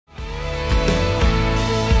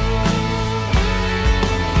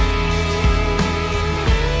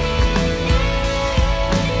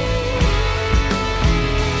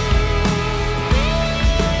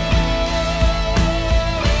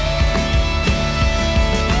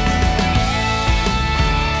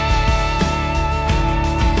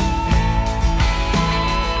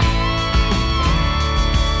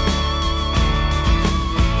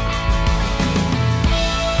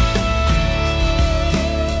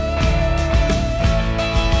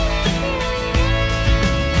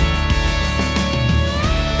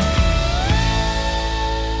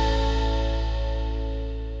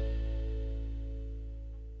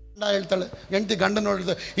ಹೇಳ್ತಾಳೆ, ಹೆಂಡ್ತಿ ಗಂಡ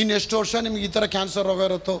ನೋಡಿದ್ರೆ ಇನ್ನು ಎಷ್ಟು ವರ್ಷ ನಿಮ್ಗೆ ಈ ಥರ ಕ್ಯಾನ್ಸರ್ ರೋಗ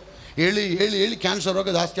ಇರುತ್ತೋ, ಹೇಳಿ ಹೇಳಿ ಹೇಳಿ ಕ್ಯಾನ್ಸರ್ ರೋಗ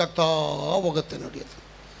ಜಾಸ್ತಿ ಆಗ್ತಾ ಹೋಗುತ್ತೆ ನೋಡಿ. ಅದು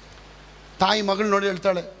ತಾಯಿ ಮಗಳು ನೋಡಿ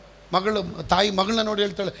ಹೇಳ್ತಾಳೆ, ತಾಯಿ ಮಗಳನ್ನ ನೋಡಿ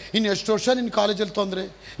ಹೇಳ್ತಾಳೆ, ಇನ್ನು ಎಷ್ಟು ವರ್ಷ ನಿನ್ನ ಕಾಲೇಜಲ್ಲಿ ತೊಂದರೆ,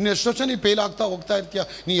 ಇನ್ನು ಎಷ್ಟು ವರ್ಷ ನೀನು ಫೇಲ್ ಆಗ್ತಾ ಹೋಗ್ತಾ ಇರ್ತೀಯ,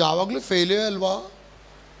 ನೀ ಯಾವಾಗಲೂ ಫೇಲೇ ಅಲ್ವಾ.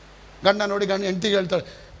 ಗಂಡ ನೋಡಿ ಹೆಂಡ್ತಿಗೆ ಹೇಳ್ತಾಳೆ,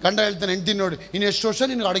 ಗಂಡ ಹೇಳ್ತಾನೆ ಹೆಂಡ್ತಿ ನೋಡಿ, ಇನ್ನು ಎಷ್ಟು ವರ್ಷ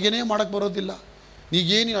ನಿನಗೆ ಅಡುಗೆನೇ ಮಾಡೋಕ್ಕೆ ಬರೋದಿಲ್ಲ,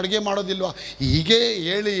 ನೀಗೇನು ಅಡುಗೆ ಮಾಡೋದಿಲ್ವಾ. ಹೀಗೆ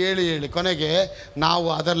ಹೇಳಿ ಹೇಳಿ ಹೇಳಿ ಕೊನೆಗೆ ನಾವು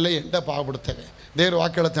ಅದರಲ್ಲೇ ಎಂಡಪ್ ಆಗ್ಬಿಡ್ತೇವೆ. ದೇವರು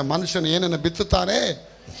ವಾಕ್ಯ ಹೇಳುತ್ತೆ, ಮನುಷ್ಯನು ಏನನ್ನು ಬಿತ್ತುತ್ತಾನೆ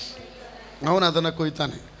ಅವನು ಅದನ್ನು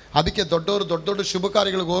ಕೊಯ್ತಾನೆ. ಅದಕ್ಕೆ ದೊಡ್ಡ ದೊಡ್ಡ ಶುಭ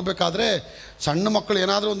ಕಾರ್ಯಗಳಿಗೆ ಹೋಗ್ಬೇಕಾದ್ರೆ ಸಣ್ಣ ಮಕ್ಕಳು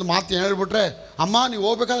ಏನಾದರೂ ಒಂದು ಮಾತು ಹೇಳ್ಬಿಟ್ರೆ, ಅಮ್ಮ ನೀವು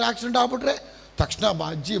ಹೋಗ್ಬೇಕಾದ್ರೆ ಆಕ್ಸಿಡೆಂಟ್ ಆಗ್ಬಿಟ್ರೆ ತಕ್ಷಣ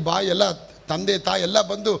ಅಜ್ಜಿ ಬಾಯಿ ಎಲ್ಲ, ತಂದೆ ತಾಯಿ ಎಲ್ಲ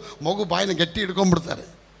ಬಂದು ಮಗು ಬಾಯಿನ ಗಟ್ಟಿ ಹಿಡ್ಕೊಂಡ್ಬಿಡ್ತಾರೆ.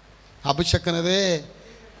 ಅಭಿಷೇಕನದೇ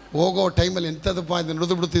ಹೋಗೋ ಟೈಮಲ್ಲಿ ಎಂಥದಪ್ಪ ಇದು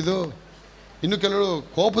ನುಡಿದು ಬಿಡ್ತಿದ್ದು. ಇನ್ನು ಕೆಲವರು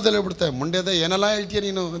ಕೋಪದಲ್ಲಿ ಹೇಳ್ಬಿಡ್ತಾರೆ, ಮುಂಡೆದ ಏನೆಲ್ಲ ಹೇಳ್ತೀಯ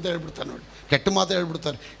ನೀನು ಅಂತ ಹೇಳ್ಬಿಡ್ತಾರೆ ನೋಡಿ, ಕೆಟ್ಟ ಮಾತು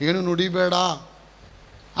ಹೇಳ್ಬಿಡ್ತಾರೆ, ಏನು ನುಡಿಬೇಡ.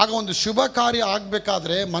 ಆಗ ಒಂದು ಶುಭ ಕಾರ್ಯ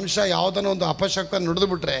ಆಗಬೇಕಾದ್ರೆ ಮನುಷ್ಯ ಯಾವುದನ್ನೋ ಒಂದು ಅಪಶಕ್ತ ನುಡಿದು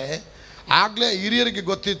ಬಿಟ್ರೆ ಆಗಲೇ ಹಿರಿಯರಿಗೆ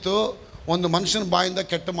ಗೊತ್ತಿತ್ತು ಒಂದು ಮನುಷ್ಯನ ಬಾಯಿಂದ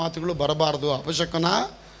ಕೆಟ್ಟ ಮಾತುಗಳು ಬರಬಾರ್ದು, ಅಪಶಕನ.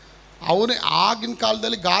 ಅವನೇ ಆಗಿನ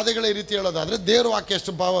ಕಾಲದಲ್ಲಿ ಗಾದೆಗಳ ರೀತಿ ಹೇಳೋದಾದರೆ ದೇವ್ರ ವಾಕ್ಯ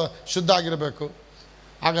ಎಷ್ಟು ಶುದ್ಧ ಆಗಿರಬೇಕು.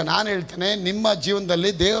 ಆಗ ನಾನು ಹೇಳ್ತೇನೆ, ನಿಮ್ಮ ಜೀವನದಲ್ಲಿ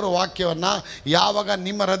ದೇವರ ವಾಕ್ಯವನ್ನು ಯಾವಾಗ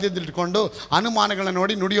ನಿಮ್ಮ ಹೃದಯದಲ್ಲಿಟ್ಕೊಂಡು ಅನುಮಾನಗಳನ್ನ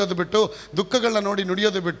ನೋಡಿ ನುಡಿಯೋದು ಬಿಟ್ಟು, ದುಃಖಗಳನ್ನ ನೋಡಿ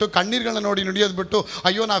ನುಡಿಯೋದು ಬಿಟ್ಟು, ಕಣ್ಣೀರುಗಳನ್ನ ನೋಡಿ ನುಡಿಯೋದು ಬಿಟ್ಟು,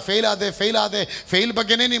 ಅಯ್ಯೋ ನಾ ಫೇಲ್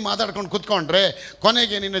ಬಗ್ಗೆನೇ ನೀವು ಮಾತಾಡ್ಕೊಂಡು ಕೂತ್ಕೊಂಡ್ರೆ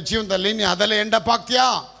ಕೊನೆಗೆ ನಿನ್ನ ಜೀವನದಲ್ಲಿ ನೀನು ಅದಲ್ಲೇ ಎಂಡಪ್ ಆಗ್ತೀಯಾ.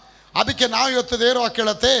 ಅದಕ್ಕೆ ನಾವು ಇವತ್ತು ದೇವರು ವಾಕ್ಯ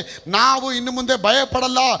ಹೇಳುತ್ತೆ, ನಾವು ಇನ್ನು ಮುಂದೆ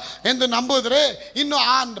ಭಯಪಡಲ್ಲ ಎಂದು ನಂಬಿದ್ರೆ ಇನ್ನು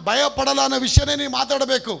ಆ ಭಯಪಡಲ್ಲ ಅನ್ನೋ ವಿಷಯನೇ ನೀವು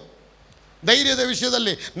ಮಾತಾಡಬೇಕು. ಧೈರ್ಯದ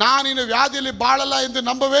ವಿಷಯದಲ್ಲಿ ನಾನಿನ್ನು ವ್ಯಾಧಿಯಲ್ಲಿ ಬಾಳಲ್ಲ ಎಂದು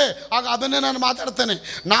ನಂಬುವೆ, ಆಗ ಅದನ್ನೇ ನಾನು ಮಾತಾಡ್ತೇನೆ.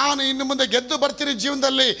 ನಾನು ಇನ್ನು ಮುಂದೆ ಗೆದ್ದು ಬರ್ತೀನಿ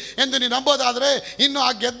ಜೀವನದಲ್ಲಿ ಎಂದು ನೀವು ನಂಬೋದಾದರೆ ಇನ್ನು ಆ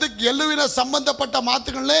ಗೆಲ್ಲುವಿನ ಸಂಬಂಧಪಟ್ಟ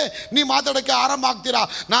ಮಾತುಗಳನ್ನೇ ನೀವು ಮಾತಾಡೋಕ್ಕೆ ಆರಂಭ ಆಗ್ತೀರಾ.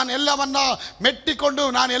 ನಾನು ಎಲ್ಲವನ್ನ ಮೆಟ್ಟಿಕೊಂಡು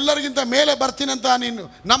ನಾನು ಎಲ್ಲರಿಗಿಂತ ಮೇಲೆ ಬರ್ತೀನಿ ಅಂತ ನೀನು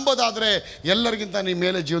ನಂಬೋದಾದರೆ ಎಲ್ಲರಿಗಿಂತ ನೀ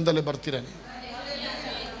ಮೇಲೆ ಜೀವನದಲ್ಲಿ ಬರ್ತೀರ.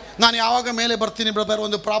 ನಾನು ಯಾವಾಗ ಮೇಲೆ ಬರ್ತೀನಿ ಬ್ರದರ್,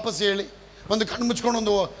 ಒಂದು ಪ್ರಾಪಸಿ ಹೇಳಿ, ಒಂದು ಕಣ್ಣು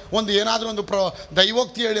ಮುಚ್ಕೊಂಡು ಒಂದು ಏನಾದರೂ ಒಂದು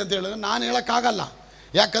ದೈವೋಕ್ತಿ ಹೇಳಿ ಅಂತ ಹೇಳಿದ್ರೆ ನಾನು ಹೇಳೋಕ್ಕಾಗಲ್ಲ.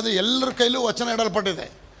 ಯಾಕಂದರೆ ಎಲ್ಲರ ಕೈಲೂ ವಚನ ಇಡಲ್ಪಟ್ಟಿದೆ.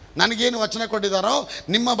 ನನಗೇನು ವಚನ ಕೊಟ್ಟಿದ್ದಾರೋ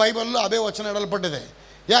ನಿಮ್ಮ ಬೈಬಲ್ಲೂ ಅದೇ ವಚನ ಇಡಲ್ಪಟ್ಟಿದೆ.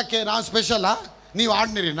 ಯಾಕೆ ನಾವು ಸ್ಪೆಷಲ್ಲಾ? ನೀವು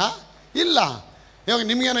ಆರ್ಡಿನರಿನಾ? ಇಲ್ಲ. ಇವಾಗ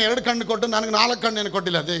ನಿಮಗೇನೋ 2 ಕಣ್ಣು ಕೊಟ್ಟು ನನಗೆ 4 ಕಣ್ಣೇನು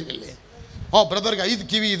ಕೊಟ್ಟಿಲ್ಲ. ಅದೇ ಇಲ್ಲಿ ಬ್ರದರ್ಗೆ 5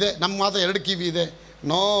 ಕಿವಿ ಇದೆ, ನಮ್ಮ ಮಾತ್ರ 2 ಕಿವಿ ಇದೆ.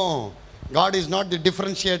 No, god is not the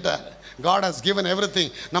differentiator. God has given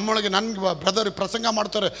everything. ನಮ್ಮೊಳಗೆ ನನಗೆ ಬ್ರದರ್ ಪ್ರಸಂಗ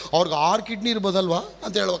ಮಾಡ್ತಾರೆ, ಅವ್ರಿಗೆ 6 ಕಿಡ್ನಿ ಇರ್ಬೋದಲ್ವಾ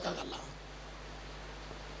ಅಂತ ಹೇಳೋಕ್ಕಾಗಲ್ಲ.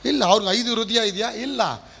 ಇಲ್ಲ. ಅವ್ರಿಗೆ 5 ಹೃದಯ ಇದೆಯಾ? ಇಲ್ಲ.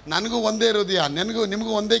 ನನಗೂ ಒಂದೇ ಹೃದಯ,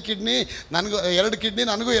 ನಿಮಗೂ ಒಂದೇ ಕಿಡ್ನಿ, ನನಗೂ 2 ಕಿಡ್ನಿ,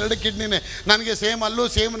 ನನಗೂ 2 ಕಿಡ್ನಿನೇ. ನನಗೆ ಸೇಮ್ ಅಲ್ಲೂ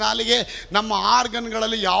ಸೇಮ್ ನಾಲಿಗೆ. ನಮ್ಮ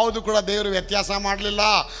ಆರ್ಗನ್ಗಳಲ್ಲಿ ಯಾವುದು ಕೂಡ ದೇವರು ವ್ಯತ್ಯಾಸ ಮಾಡಲಿಲ್ಲ.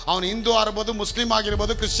 ಅವನು ಹಿಂದೂ ಆಗಿರ್ಬೋದು, ಮುಸ್ಲಿಂ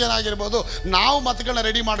ಆಗಿರ್ಬೋದು, ಕ್ರಿಶ್ಚಿಯನ್ ಆಗಿರ್ಬೋದು, ನಾವು ಮತಗಳನ್ನ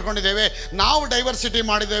ರೆಡಿ ಮಾಡ್ಕೊಂಡಿದ್ದೇವೆ, ನಾವು ಡೈವರ್ಸಿಟಿ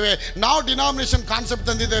ಮಾಡಿದ್ದೇವೆ, ನಾವು ಡಿನಾಮಿನೇಷನ್ ಕಾನ್ಸೆಪ್ಟ್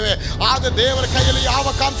ತಂದಿದ್ದೇವೆ. ಆದರೆ ದೇವರ ಕೈಯಲ್ಲಿ ಯಾವ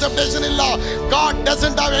ಕಾನ್ಸೆಪ್ಟೇಷನ್ ಇಲ್ಲ. God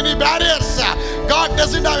doesn't have any barriers. God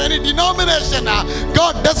doesn't have any denomination.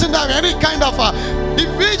 God doesn't have any kind of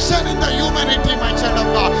division in the humanity, my child of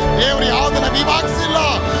God. ದೇವರು ಯಾವುದನ್ನ ವಿಭಾಗಿಸಿಲ್ಲ.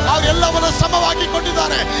 ಅವರೆಲ್ಲವನ್ನ ಸಮವಾಗಿ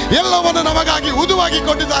ಕೊಟ್ಟಿದ್ದಾರೆ, ಎಲ್ಲವನ್ನು ನಮಗಾಗಿ ಉದುವಾಗಿ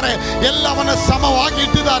ಕೊಟ್ಟಿದ್ದಾರೆ, ಎಲ್ಲವನ್ನ ಸಮವಾಗಿ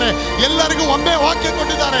ಇಟ್ಟಿದ್ದಾರೆ, ಎಲ್ಲರಿಗೂ ಒಂದೇ ವಾಕ್ಯ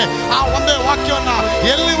ಕೊಟ್ಟಿದ್ದಾರೆ. ಆ ಒಂದೇ ವಾಕ್ಯವನ್ನ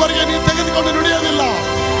ಎಲ್ಲಿವರೆಗೆ ನೀವು ತೆಗೆದುಕೊಂಡು ನುಡಿಯೋದಿಲ್ಲ,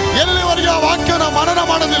 ಎಲ್ಲಿವರೆಗೆ ಆ ವಾಕ್ಯನ ಮನನ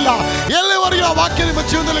ಮಾಡೋದಿಲ್ಲ, ಎಲ್ಲಿವರೆಗೆ ಆ ವಾಕ್ಯ ನಿಮ್ಮ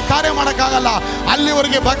ಜೀವನದಲ್ಲಿ ಕಾರ್ಯ ಮಾಡೋಕ್ಕಾಗಲ್ಲ,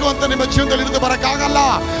 ಅಲ್ಲಿವರೆಗೆ ಭಗವಂತ ನಿಮ್ಮ ಜೀವನದಲ್ಲಿ ಇಳಿದು ಬರೋಕ್ಕಾಗಲ್ಲ.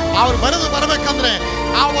 ಅವ್ರು ಬರಬೇಕಂದ್ರೆ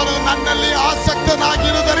ಅವನು ನನ್ನಲ್ಲಿ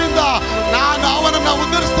ಆಸಕ್ತನಾಗಿರುವುದರಿಂದ ನಾನು ಅವನನ್ನು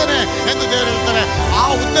ಉದ್ಧರಿಸ್ತೇನೆ ಎಂದು ದೇವರು ಹೇಳ್ತಾರೆ. ಆ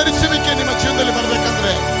ಉದ್ಧರಿಸುವಿಕೆ ನಿಮ್ಮ ಜೀವನದಲ್ಲಿ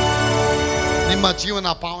ಬರಬೇಕಂದ್ರೆ ನಿಮ್ಮ ಜೀವನ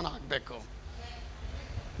ಪಾವನ ಆಗಬೇಕು.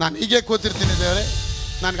 ನಾನು ಹೀಗೆ ಕೂತಿರ್ತೀನಿ ದೇವರೇ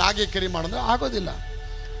ನನಗೆ ಹಾಗೆ ಕರಿ ಮಾಡಿದ್ರೆ ಆಗೋದಿಲ್ಲ.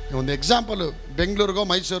 ಒಂದು ಎಕ್ಸಾಂಪಲು, ಬೆಂಗಳೂರಿಗೋ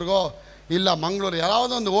ಮೈಸೂರಿಗೋ ಇಲ್ಲ ಮಂಗಳೂರು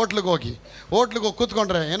ಯಾವುದೋ ಒಂದು ಹೋಟ್ಲಿಗೆ ಹೋಗಿ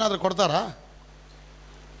ಕೂತ್ಕೊಂಡ್ರೆ ಏನಾದರೂ ಕೊಡ್ತಾರಾ?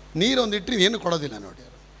 ನೀರೊಂದು ಇಟ್ಟರೆ ಏನು ಕೊಡೋದಿಲ್ಲ ನೋಡಿ.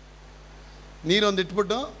 ನೀರೊಂದು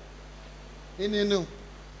ಇಟ್ಬಿಟ್ಟು ಇನ್ನೇನು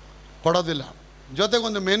ಕೊಡೋದಿಲ್ಲ.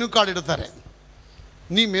 ಜೊತೆಗೊಂದು ಮೆನು ಕಾರ್ಡ್ ಇಡ್ತಾರೆ.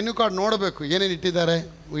 ನೀ ಮೆನು ಕಾರ್ಡ್ ನೋಡಬೇಕು ಏನೇನು ಇಟ್ಟಿದ್ದಾರೆ.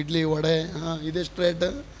 ಇಡ್ಲಿ, ವಡೆ, ಇದೆಷ್ಟು ರೇಟ್,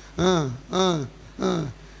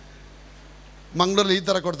 ಮಂಗಳೂರಲ್ಲಿ ಈ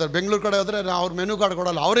ಥರ ಕೊಡ್ತಾರೆ. ಬೆಂಗಳೂರು ಕಡೆ ಹೋದರೆ ಅವ್ರು ಮೆನು ಕಾರ್ಡ್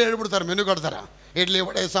ಕೊಡೋಲ್ಲ, ಅವರೇ ಹೇಳ್ಬಿಡ್ತಾರೆ ಮೆನು ಕಾರ್ಡ್ ಥರ. ಇಡ್ಲಿ,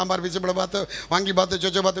 ವಡೆ, ಸಾಂಬಾರು, ಬಿಸಿಬೇಳೆ ಬಾತು, ವಾಂಗಿ ಬಾತು,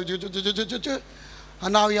 ಚೊಚ್ಚೆ ಬಾತು, ಚುಚ್ಚು.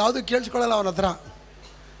 ನಾವು ಯಾವುದು ಕೇಳಿಸ್ಕೊಳ್ಳಲ್ಲ ಅವನ ಹತ್ರ.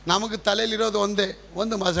 ನಮಗೆ ತಲೆಯಲ್ಲಿರೋದು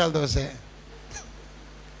ಒಂದು ಮಸಾಲೆ ದೋಸೆ.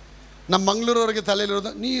 ನಮ್ಮ ಮಂಗಳೂರವ್ರಿಗೆ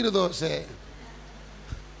ತಲೆಯಲ್ಲಿರೋದು ನೀರು ದೋಸೆ.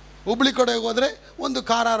 ಹುಬ್ಳಿ ಕಡೆಗೆ ಹೋದರೆ ಒಂದು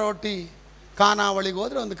ಖಾರ ರೋಟಿ, ಖಾನಾವಳಿಗೆ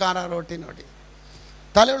ಹೋದರೆ ಒಂದು ಖಾರ ರೋಟಿ. ನೋಡಿ,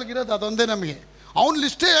 ತಲೆಯೊಳಗಿರೋದು ಅದೊಂದೇ ನಮಗೆ. ಅವ್ನು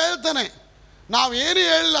ಲಿಸ್ಟೇ ಹೇಳ್ತಾನೆ, ನಾವು ಏನು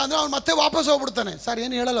ಹೇಳಿಲ್ಲ ಅಂದರೆ ಅವ್ನು ಮತ್ತೆ ವಾಪಸ್ ಹೋಗ್ಬಿಡ್ತಾನೆ. ಸರ್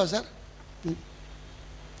ಏನು ಹೇಳಲ್ಲ ಸರ್,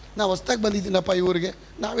 ನಾವು ಹೊಸ್ದಾಗಿ ಬಂದಿದ್ದೀನಪ್ಪ ಈ ಊರಿಗೆ,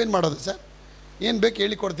 ನಾವೇನು ಮಾಡೋದು ಸರ್, ಏನು ಬೇಕು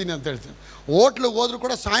ಹೇಳಿ ಕೊಡ್ತೀನಿ ಅಂತ ಹೇಳ್ತೀನಿ. ಹೋಟ್ಲಿಗೆ ಹೋದರೂ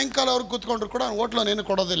ಕೂಡ ಸಾಯಂಕಾಲ ಅವ್ರಿಗೆ ಕೂತ್ಕೊಂಡ್ರು ಕೂಡ ಅವ್ನು ಹೋಟ್ಲನ್ನೇನು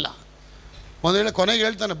ಕೊಡೋದಿಲ್ಲ. ಒಂದು ವೇಳೆ ಕೊನೆಗೆ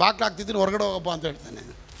ಹೇಳ್ತಾನೆ, ಬಾಕ್ಲು ಹಾಕ್ತಿದ್ದೀನಿ ಹೊರಗಡೆ ಹೋಗಪ್ಪ ಅಂತ ಹೇಳ್ತಾನೆ.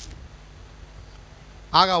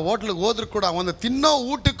 ಆಗ ಹೋಟ್ಲಿಗೆ ಹೋದ್ರೂ ಕೂಡ ಒಂದು ತಿನ್ನೋ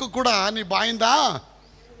ಊಟಕ್ಕೂ ಕೂಡ ನೀವು ಬಾಯಿಂದ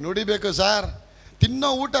ನುಡಿಬೇಕು. ಸರ್,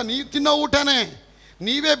 ತಿನ್ನೋ ಊಟ ನೀವು ತಿನ್ನೋ ಊಟನೇ,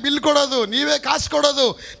 ನೀವೇ ಬಿಲ್ ಕೊಡೋದು, ನೀವೇ ಕಾಸು ಕೊಡೋದು.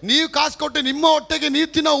 ನೀವು ಕಾಸು ಕೊಟ್ಟು ನಿಮ್ಮ ಹೊಟ್ಟೆಗೆ ನೀವು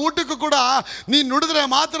ತಿನ್ನೋ ಊಟಕ್ಕೂ ಕೂಡ ನೀವು ನುಡಿದ್ರೆ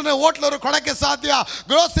ಮಾತ್ರನೇ ಹೋಟ್ಲವರು ಕೊಡೋಕ್ಕೆ ಸಾಧ್ಯ.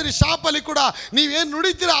 ಗ್ರೋಸರಿ ಶಾಪಲ್ಲಿ ಕೂಡ ನೀವೇನು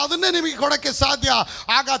ನುಡಿತೀರ ಅದನ್ನೇ ನಿಮಗೆ ಕೊಡೋಕ್ಕೆ ಸಾಧ್ಯ.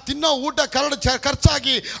 ಆಗ ತಿನ್ನೋ ಊಟ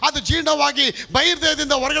ಖರ್ಚಾಗಿ ಅದು ಜೀರ್ಣವಾಗಿ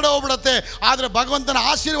ಬಹಿರ್ದೇಹದಿಂದ ಹೊರಗಡೆ ಹೋಗ್ಬಿಡುತ್ತೆ. ಆದರೆ ಭಗವಂತನ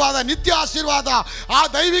ಆಶೀರ್ವಾದ, ನಿತ್ಯ ಆಶೀರ್ವಾದ, ಆ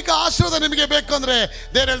ದೈವಿಕ ಆಶೀರ್ವಾದ ನಿಮಗೆ ಬೇಕು ಅಂದರೆ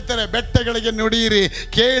ದೇವರು ಹೇಳ್ತಾರೆ, ಬೆಟ್ಟಗಳಿಗೆ ನುಡಿಯಿರಿ,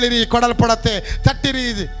 ಕೇಳಿರಿ ಕೊಡಲ್ಪಡತ್ತೆ, ತಟ್ಟಿರಿ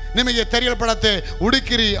ನಿಮಗೆ ತೆರೆಯಲ್ಪಡತ್ತೆ,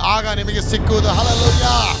 ಹುಡುಕಿರಿ ಆಗ ನಿಮಗೆ ಸಿಕ್ಕುವುದು.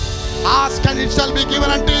 Hallelujah. Ask and it shall be given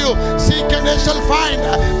unto you, seek and they shall find,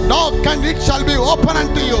 knock and it shall be open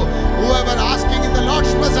unto you. Whoever asking in the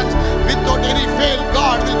Lord's presence without any fail,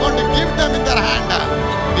 God will going to give them in their hand.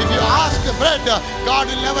 If you ask bread, God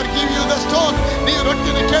will never give you the stone. ನೀವು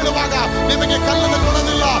ರೊಟ್ಟಿನ ಕೇಳುವಾಗ ನಿಮಗೆ ಕಲ್ಲನ್ನು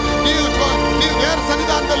ಕೊಡೋದಿಲ್ಲ. ನೀವು ದೇವರ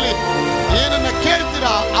ಸನ್ನಿಧಾನದಲ್ಲಿ ಏನನ್ನ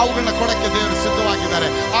ಕೇಳ್ತೀರಾ ಅವುಗಳನ್ನ ಕೊಡಕ್ಕೆ ದೇವರು ಸಿದ್ಧವಾಗಿದ್ದಾರೆ.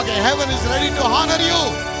 ಹಾಗೆ heaven is ready to honor you,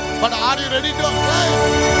 but are you ready to apply?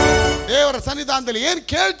 ದೇವರ ಸನ್ನಿಧಾನದಲ್ಲಿ ಏನು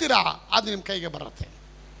ಕೇಳ್ತೀರಾ ಅದು ನಿಮ್ಮ ಕೈಗೆ ಬರುತ್ತೆ.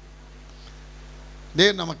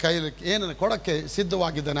 ದೇವರು ನಮ್ಮ ಕೈಯಲ್ಲಿ ಏನನ್ನು ಕೊಡೋಕ್ಕೆ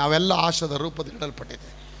ಸಿದ್ಧವಾಗಿದ್ದಾನೆ. ಅವೆಲ್ಲ ಆಶಾದ ರೂಪದಲ್ಲಿ ಇಡಲ್ಪಟ್ಟಿದೆ.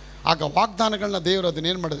 ಆಗ ವಾಗ್ದಾನಗಳನ್ನ ದೇವರು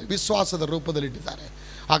ಅದನ್ನೇನು ಮಾಡಿದೆ, ವಿಶ್ವಾಸದ ರೂಪದಲ್ಲಿ ಇಟ್ಟಿದ್ದಾರೆ.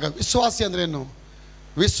 ಆಗ ವಿಶ್ವಾಸಿ ಅಂದ್ರೇನು?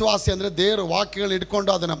 ವಿಶ್ವಾಸಿ ಅಂದರೆ ದೇವರ ವಾಕ್ಯಗಳನ್ನ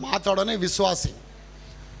ಇಟ್ಕೊಂಡು ಅದನ್ನು ಮಾತಾಡೋನೇ ವಿಶ್ವಾಸಿ.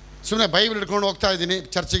 ಸುಮ್ಮನೆ ಬೈಬಲ್ ಇಟ್ಕೊಂಡು ಹೋಗ್ತಾ ಇದ್ದೀನಿ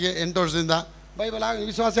ಚರ್ಚಿಗೆ 8 ವರ್ಷದಿಂದ, ಬೈಬಲ್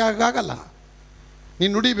ವಿಶ್ವಾಸಿ ಆಗಲ್ಲ.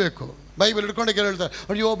 ನೀನು ನುಡಿಬೇಕು. ಬೈಬಲ್ ಹಿಡ್ಕೊಂಡು ಹೇಳ್ತಾರೆ,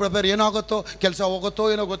 ಅಯ್ಯೋ ಬ್ರದರ್ ಏನಾಗುತ್ತೋ, ಕೆಲಸ ಹೋಗುತ್ತೋ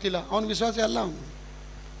ಏನೋ ಗೊತ್ತಿಲ್ಲ, ಅವನು ವಿಶ್ವಾಸಿ ಅಲ್ಲ. ಅವನು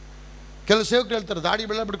ಕೆಲವು ಸೇವಕರು ಹೇಳ್ತಾರೆ, ದಾಡಿ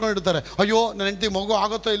ಬೆಳ್ಳ ಬಿಡ್ಕೊಂಡು ಇಡ್ತಾರೆ, ಅಯ್ಯೋ ನನ್ನ ಹೆಂಡತಿ ಮಗು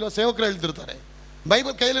ಆಗುತ್ತೋ ಇಲ್ಲೋ ಸೇವಕರು ಹೇಳ್ತಿರ್ತಾರೆ.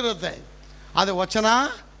 ಬೈಬಲ್ ಕೈಲಿರುತ್ತೆ, ಆದರೆ ವಚನ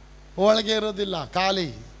ಒಳಗೆ ಇರೋದಿಲ್ಲ, ಖಾಲಿ.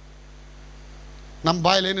 ನಮ್ಮ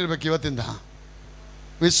ಬಾಯಲ್ಲಿ ಏನಿರ್ಬೇಕು ಇವತ್ತಿಂದ?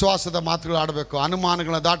 ವಿಶ್ವಾಸದ ಮಾತುಗಳು ಆಡಬೇಕು,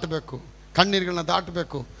 ಅನುಮಾನಗಳನ್ನ ದಾಟಬೇಕು, ಕಣ್ಣೀರುಗಳನ್ನ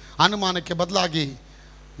ದಾಟಬೇಕು. ಅನುಮಾನಕ್ಕೆ ಬದಲಾಗಿ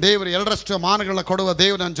ದೇವರು 2ರಷ್ಟು ಮಾನಗಳನ್ನ ಕೊಡುವ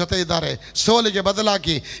ದೇವರು ನನ್ನ ಜೊತೆ ಇದ್ದಾರೆ. ಸೋಲಿಗೆ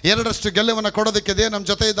ಬದಲಾಗಿ 2ರಷ್ಟು ಗೆಲುವನ್ನು ಕೊಡೋದಕ್ಕೆ ದೇವರು ನಮ್ಮ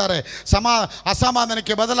ಜೊತೆ ಇದ್ದಾರೆ.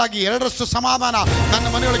 ಅಸಮಾಧಾನಕ್ಕೆ ಬದಲಾಗಿ 2ರಷ್ಟು ಸಮಾಧಾನ ನನ್ನ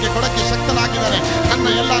ಮನೆಯೊಳಗೆ ಕೊಡೋಕ್ಕೆ ಶಕ್ತನಾಗಿದ್ದಾರೆ. ನನ್ನ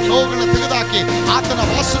ಎಲ್ಲ ನೋವುಗಳನ್ನ ತೆಗೆದುಹಾಕಿ ಆತನ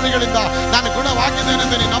ವಾಸನೆಗಳಿಂದ ನಾನು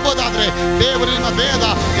ಗುಣವಾಗಿದ್ದೇನೆಂದು ನೀನು ನಂಬೋದಾದರೆ ದೇವರಿನ ದೇಹದ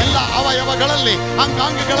ಎಲ್ಲ ಅವಯವಗಳಲ್ಲಿ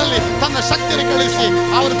ಅಂಗಾಂಗಗಳಲ್ಲಿ ತನ್ನ ಶಕ್ತಿಯನ್ನು ಕಳಿಸಿ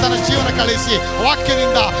ಅವರು ತನ್ನ ಜೀವನ ಕಳಿಸಿ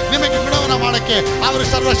ವಾಕ್ಯದಿಂದ ನಿಮಗೆ ಗುಣವನ್ನು ಮಾಡೋಕ್ಕೆ ಅವರು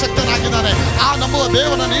ಸರ್ವಶಕ್ತನಾಗಿದ್ದಾರೆ. ಆ ನಂಬುವ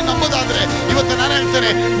ದೇವರನ್ನು ನೀನು ನಂಬೋದಾದರೆ ಇವತ್ತು ನಾನು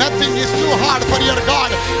ಹೇಳ್ತೇನೆ, nothing is too hard for your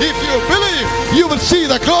God. If you believe, you will see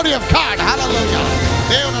the glory of God. Hallelujah.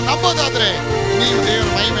 ದೇವರನ್ನು ನಂಬೋದಾದ್ರೆ ನೀವು ದೇವರ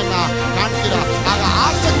ಮಹಿಮೆಯನ್ನ ಕಾಣ್ತೀರಾ. ಆಗ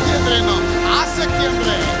ಆಸಕ್ತಿ ಅಂದ್ರೇನು? ಆಸಕ್ತಿ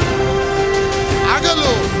ಅಂದ್ರೆ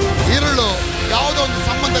ಹಗಲು ഇരുಳು ಯಾವುದೋ ಒಂದು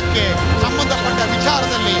ಸಂಬಂಧಪಟ್ಟ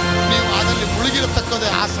ವಿಚಾರದಲ್ಲಿ ನೀವು ಅದರಲ್ಲಿ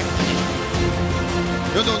ಮುಳುಗಿರತಕ್ಕದೇ ಆಸಕ್ತಿ.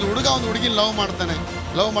 ಇವತ್ತು ಒಂದು ಹುಡುಗ ಒಂದು ಹುಡುಗಿನ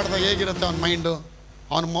ಲವ್ ಮಾಡಿದಾಗ ಹೇಗಿರುತ್ತೆ ಅವನ ಮೈಂಡು,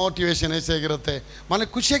 ಅವನ ಮೋಟಿವೇಶನ್ ಹೇಗಿರುತ್ತೆ? ಮನೆ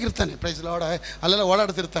ಖುಷಿಯಾಗಿರ್ತಾನೆ, ಪ್ರೈಸ್ ಲಾರ್ಡ್, ಅಲ್ಲೆಲ್ಲ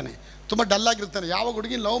ಓಡಾಡ್ತಿರ್ತಾನೆ, ತುಂಬ ಡಲ್ಲಾಗಿರ್ತಾನೆ. ಯಾವಾಗ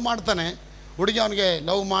ಹುಡುಗಿನ ಲವ್ ಮಾಡ್ತಾನೆ, ಹುಡುಗಿ ಅವನಿಗೆ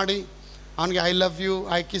ಲವ್ ಮಾಡಿ ಅವನಿಗೆ I love you,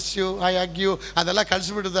 I kiss you, I hug you ಅದೆಲ್ಲ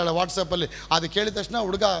ಕಳಿಸ್ಬಿಟ್ಟಿದ್ದಾಳೆ ವಾಟ್ಸಪ್ಪಲ್ಲಿ. ಅದು ಕೇಳಿದ ತಕ್ಷಣ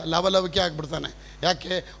ಹುಡುಗ ಲವಲವಿಕೆ ಆಗಿಬಿಡ್ತಾನೆ.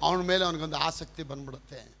 ಯಾಕೆ? ಅವನ ಮೇಲೆ ಅವನಿಗೊಂದು ಆಸಕ್ತಿ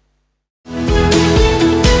ಬಂದ್ಬಿಡುತ್ತೆ.